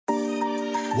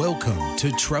Welcome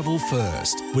to Travel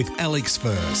First with Alex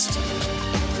First.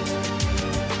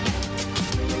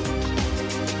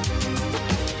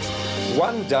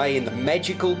 One day in the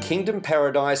magical kingdom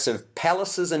paradise of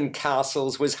palaces and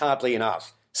castles was hardly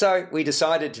enough. So we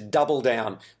decided to double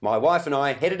down. My wife and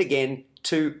I headed again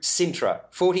to Sintra,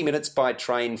 40 minutes by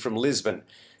train from Lisbon.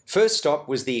 First stop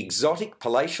was the exotic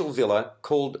palatial villa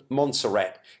called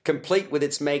Montserrat, complete with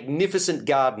its magnificent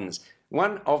gardens,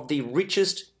 one of the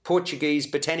richest Portuguese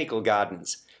botanical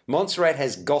gardens. Montserrat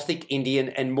has Gothic, Indian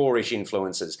and Moorish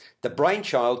influences, the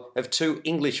brainchild of two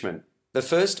Englishmen. The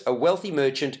first, a wealthy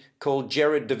merchant called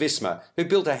Gerard de Visma, who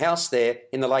built a house there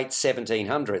in the late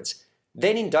 1700s.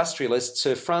 Then industrialist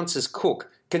Sir Francis Cook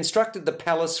constructed the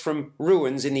palace from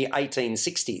ruins in the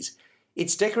 1860s.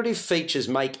 Its decorative features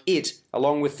make it,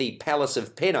 along with the Palace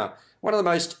of Pena, one of the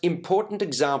most important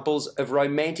examples of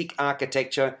romantic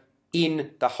architecture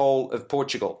in the whole of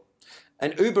Portugal.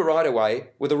 An Uber ride away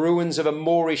were the ruins of a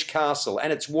Moorish castle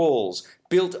and its walls,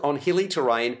 built on hilly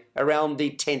terrain around the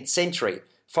 10th century,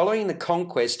 following the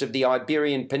conquest of the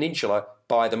Iberian Peninsula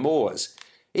by the Moors.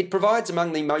 It provides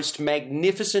among the most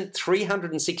magnificent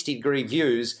 360-degree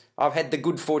views I've had the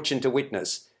good fortune to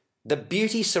witness. The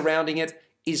beauty surrounding it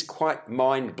is quite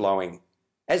mind-blowing.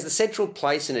 As the central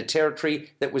place in a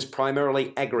territory that was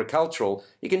primarily agricultural,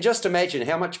 you can just imagine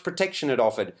how much protection it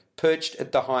offered, perched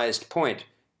at the highest point.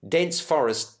 Dense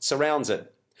forest surrounds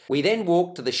it. We then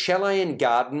walked to the chalet and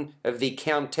garden of the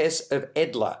Countess of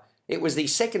Edla. It was the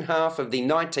second half of the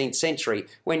 19th century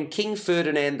when King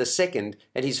Ferdinand II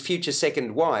and his future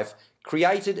second wife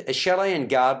created a chalet and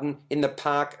garden in the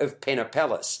park of Pena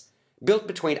Palace. Built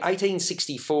between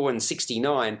 1864 and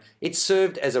 69, it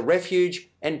served as a refuge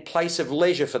and place of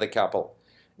leisure for the couple.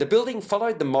 The building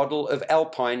followed the model of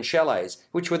Alpine chalets,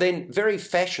 which were then very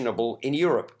fashionable in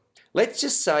Europe. Let's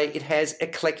just say it has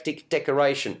eclectic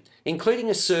decoration, including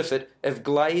a surfeit of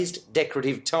glazed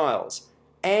decorative tiles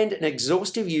and an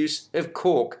exhaustive use of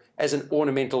cork as an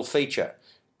ornamental feature.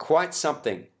 Quite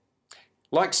something.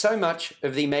 Like so much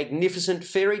of the magnificent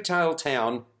fairy tale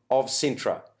town of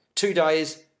Sintra, 2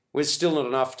 days was still not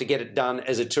enough to get it done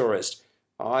as a tourist.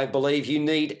 I believe you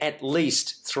need at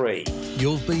least 3.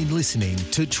 You've been listening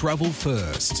to Travel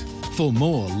First. For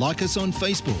more, like us on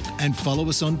Facebook and follow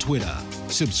us on Twitter.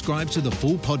 Subscribe to the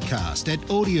full podcast at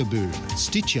Audioboom,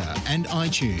 Stitcher and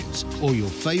iTunes, or your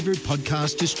favourite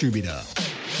podcast distributor.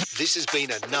 This has been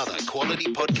another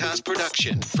quality podcast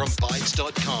production from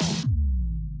Bytes.com.